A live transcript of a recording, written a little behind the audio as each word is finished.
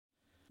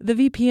The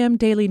VPM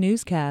Daily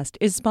Newscast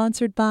is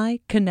sponsored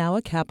by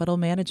Kanawha Capital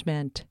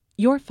Management.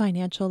 Your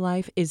financial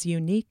life is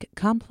unique,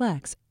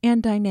 complex,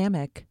 and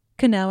dynamic.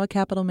 Kanawha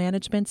Capital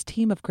Management's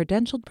team of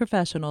credentialed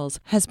professionals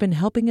has been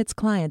helping its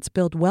clients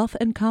build wealth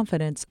and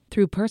confidence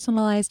through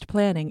personalized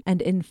planning and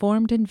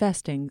informed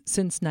investing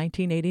since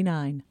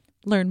 1989.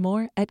 Learn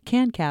more at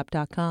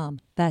cancap.com.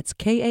 That's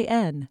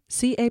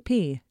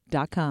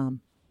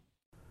KANCAP.com.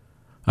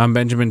 I'm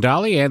Benjamin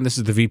Dolly, and this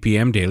is the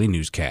VPM Daily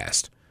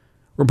Newscast.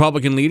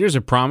 Republican leaders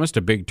have promised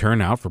a big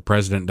turnout for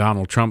President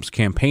Donald Trump's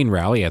campaign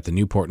rally at the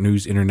Newport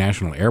News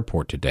International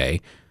Airport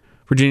today.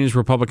 Virginia's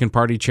Republican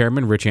Party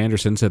Chairman Rich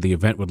Anderson said the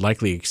event would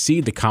likely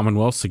exceed the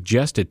Commonwealth's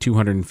suggested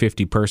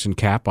 250-person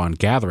cap on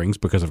gatherings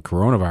because of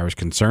coronavirus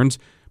concerns,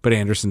 but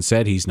Anderson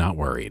said he's not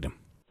worried.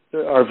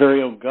 Our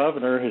very own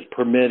governor has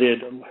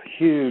permitted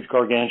huge,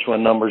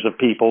 gargantuan numbers of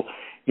people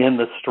in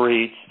the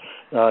streets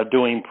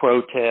doing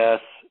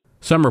protests.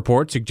 Some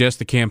reports suggest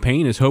the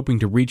campaign is hoping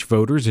to reach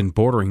voters in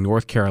bordering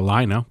North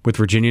Carolina, with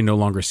Virginia no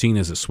longer seen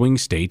as a swing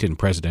state in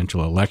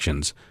presidential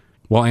elections.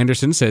 While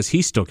Anderson says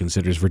he still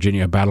considers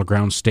Virginia a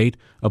battleground state,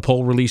 a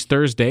poll released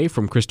Thursday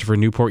from Christopher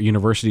Newport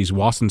University's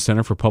Wasson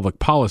Center for Public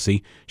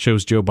Policy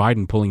shows Joe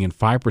Biden pulling in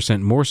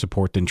 5% more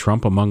support than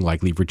Trump among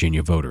likely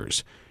Virginia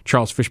voters.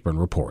 Charles Fishburne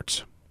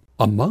reports.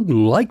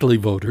 Among likely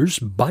voters,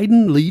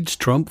 Biden leads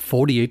Trump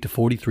 48 to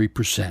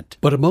 43%.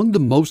 But among the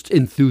most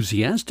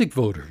enthusiastic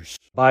voters,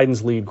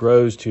 Biden's lead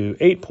grows to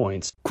 8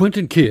 points.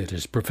 Quentin Kidd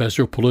is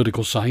professor of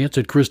political science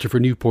at Christopher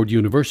Newport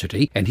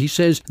University, and he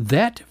says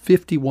that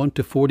 51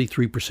 to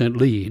 43%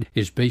 lead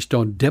is based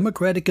on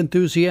Democratic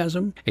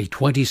enthusiasm, a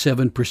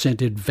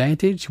 27%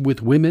 advantage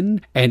with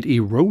women, and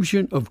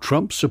erosion of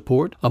Trump's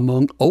support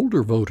among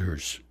older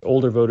voters.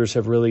 Older voters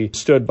have really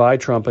stood by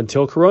Trump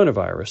until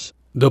coronavirus.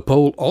 The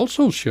poll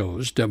also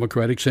shows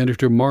Democratic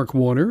Senator Mark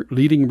Warner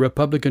leading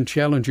Republican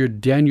challenger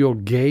Daniel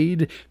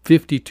Gade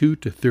 52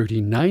 to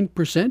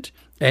 39%,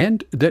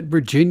 and that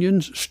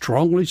Virginians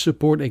strongly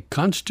support a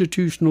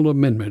constitutional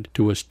amendment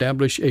to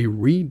establish a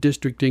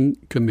redistricting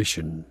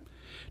commission.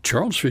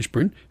 Charles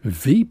Fishburne,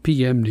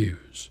 VPM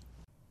News.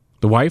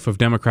 The wife of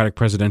Democratic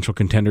presidential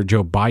contender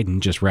Joe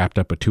Biden just wrapped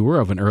up a tour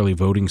of an early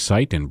voting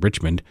site in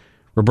Richmond.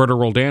 Roberta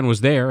Roldan was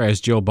there as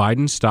Jill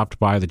Biden stopped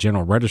by the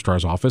General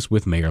Registrar's office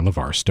with Mayor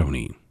LeVar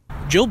Stoney.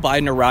 Jill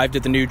Biden arrived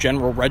at the new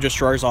General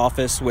Registrar's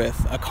office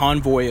with a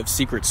convoy of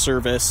Secret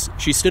Service.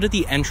 She stood at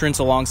the entrance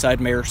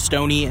alongside Mayor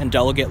Stoney and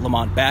Delegate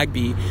Lamont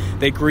Bagby.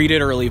 They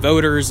greeted early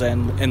voters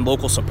and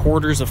local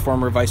supporters of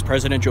former Vice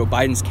President Joe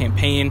Biden's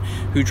campaign,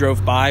 who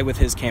drove by with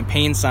his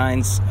campaign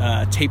signs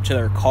taped to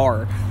their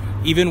car.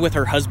 Even with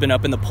her husband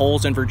up in the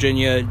polls in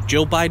Virginia,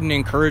 Jill Biden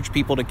encouraged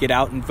people to get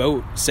out and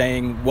vote,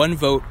 saying one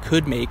vote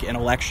could make an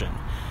election.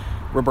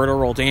 Roberta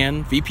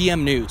Roldan,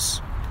 VPM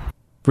News.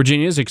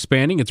 Virginia is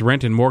expanding its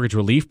rent and mortgage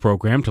relief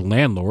program to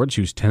landlords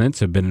whose tenants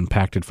have been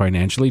impacted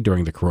financially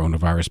during the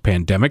coronavirus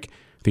pandemic.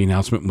 The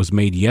announcement was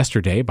made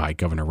yesterday by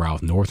Governor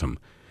Ralph Northam.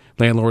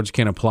 Landlords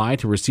can apply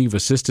to receive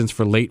assistance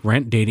for late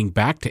rent dating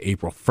back to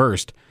April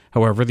 1st.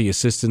 However, the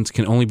assistance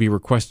can only be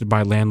requested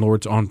by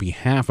landlords on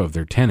behalf of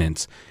their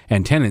tenants,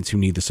 and tenants who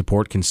need the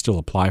support can still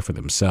apply for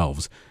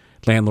themselves.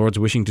 Landlords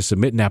wishing to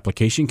submit an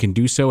application can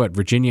do so at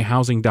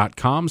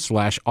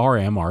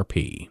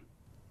virginiahousing.com/RMRP.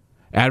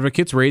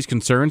 Advocates raised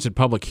concerns at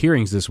public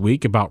hearings this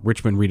week about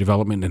Richmond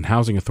Redevelopment and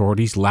Housing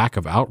Authority's lack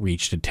of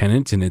outreach to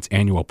tenants in its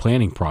annual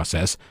planning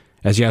process.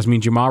 As Yasmin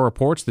Jamal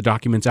reports, the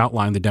documents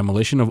outline the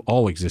demolition of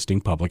all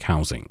existing public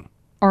housing.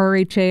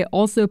 RHA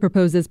also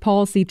proposes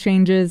policy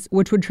changes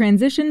which would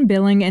transition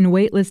billing and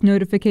waitlist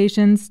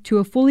notifications to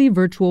a fully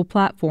virtual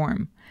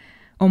platform.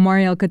 Omar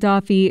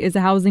El-Qaddafi is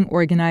a housing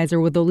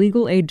organizer with the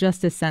Legal Aid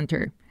Justice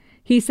Center.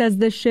 He says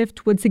this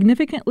shift would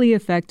significantly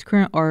affect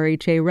current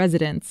RHA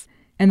residents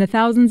and the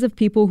thousands of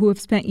people who have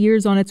spent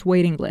years on its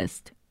waiting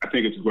list. I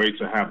think it's great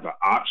to have the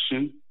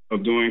option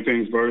of doing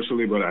things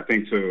virtually, but I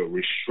think to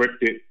restrict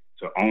it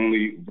to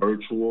only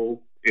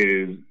virtual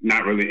is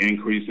not really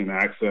increasing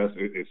access.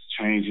 It's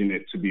changing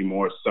it to be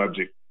more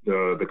subject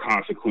to the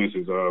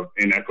consequences of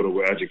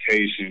inequitable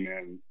education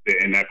and the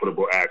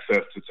inequitable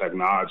access to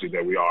technology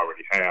that we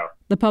already have.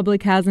 The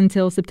public has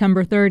until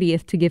September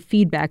 30th to give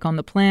feedback on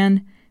the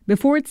plan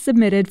before it's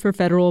submitted for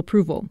federal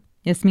approval.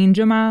 Yasmin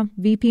Jama,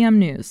 VPM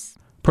News.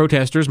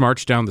 Protesters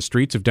marched down the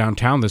streets of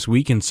downtown this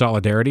week in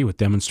solidarity with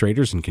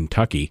demonstrators in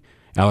Kentucky.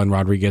 Alan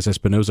Rodriguez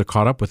Espinoza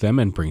caught up with them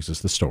and brings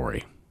us the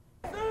story.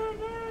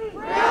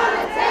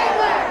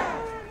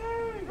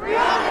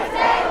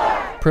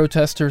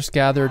 Protesters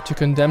gathered to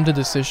condemn the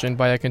decision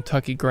by a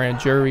Kentucky grand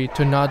jury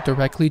to not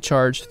directly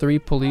charge 3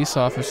 police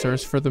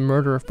officers for the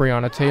murder of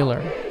Breonna Taylor.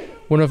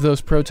 One of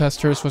those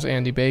protesters was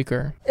Andy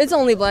Baker. It's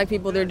only black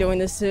people they're doing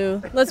this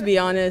to. Let's be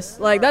honest.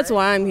 That's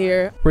why I'm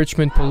here.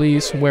 Richmond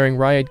police, wearing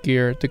riot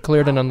gear,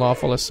 declared an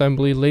unlawful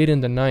assembly late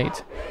in the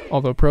night,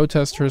 although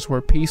protesters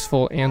were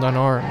peaceful and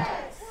unarmed.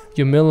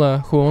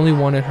 Yamila, who only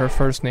wanted her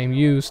first name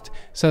used,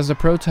 says the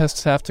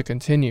protests have to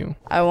continue.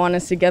 I want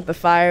us to get the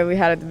fire we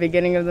had at the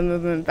beginning of the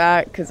movement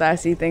back, because I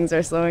see things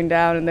are slowing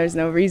down and there's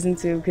no reason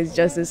to, because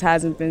justice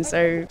hasn't been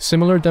served.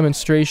 Similar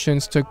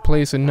demonstrations took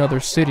place in other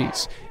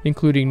cities,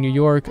 including New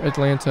York,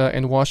 Atlanta,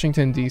 and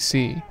Washington,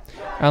 D.C.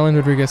 Alan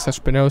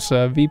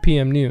Rodriguez-Espinosa,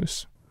 VPM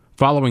News.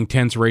 Following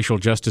tense racial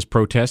justice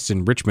protests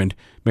in Richmond,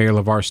 Mayor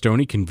LeVar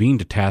Stoney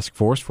convened a task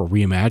force for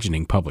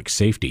reimagining public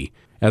safety.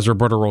 As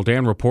Roberto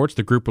Roldan reports,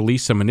 the group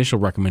released some initial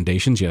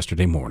recommendations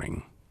yesterday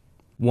morning.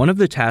 One of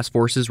the task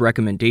force's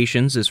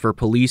recommendations is for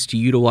police to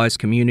utilize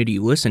community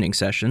listening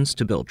sessions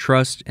to build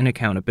trust and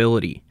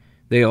accountability.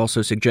 They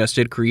also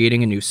suggested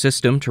creating a new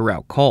system to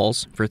route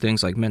calls for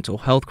things like mental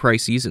health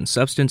crises and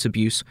substance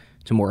abuse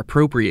to more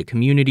appropriate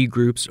community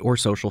groups or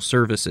social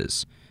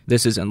services.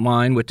 This is in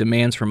line with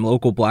demands from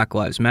local Black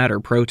Lives Matter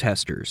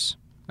protesters.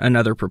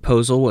 Another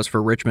proposal was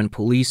for Richmond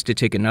Police to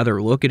take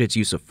another look at its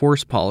use of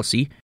force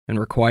policy and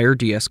require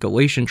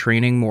de-escalation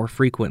training more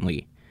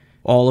frequently.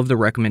 All of the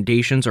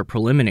recommendations are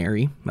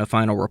preliminary. A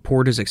final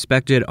report is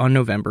expected on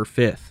November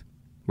 5th.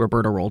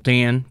 Roberto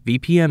Roldan,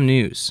 VPM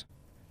News.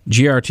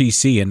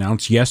 GRTC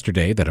announced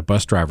yesterday that a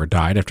bus driver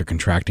died after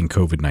contracting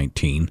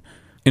COVID-19.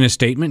 In a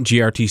statement,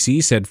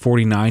 GRTC said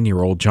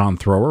 49-year-old John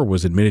Thrower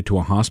was admitted to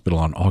a hospital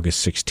on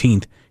August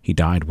 16th. He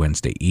died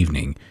Wednesday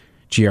evening.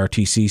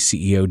 GRTC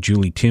CEO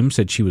Julie Tim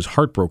said she was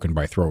heartbroken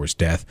by Thrower's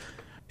death.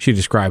 She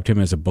described him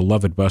as a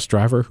beloved bus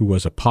driver who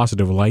was a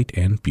positive light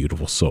and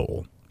beautiful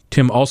soul.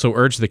 Tim also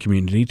urged the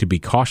community to be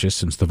cautious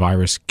since the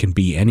virus can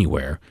be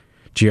anywhere.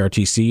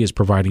 GRTC is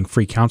providing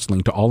free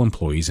counseling to all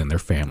employees and their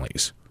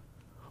families.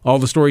 All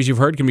the stories you've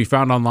heard can be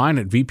found online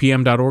at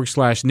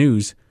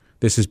vpm.org/news.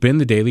 This has been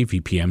the Daily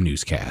VPM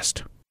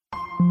Newscast.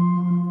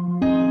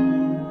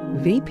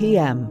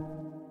 VPM.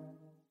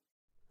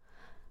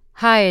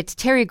 Hi, it's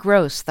Terry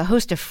Gross, the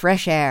host of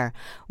Fresh Air.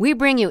 We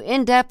bring you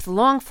in-depth,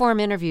 long-form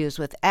interviews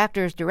with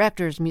actors,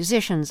 directors,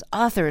 musicians,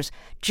 authors,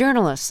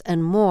 journalists,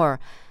 and more.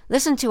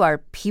 Listen to our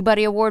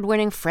Peabody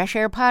Award-winning Fresh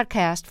Air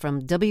podcast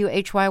from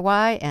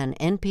WHYY and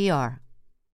NPR.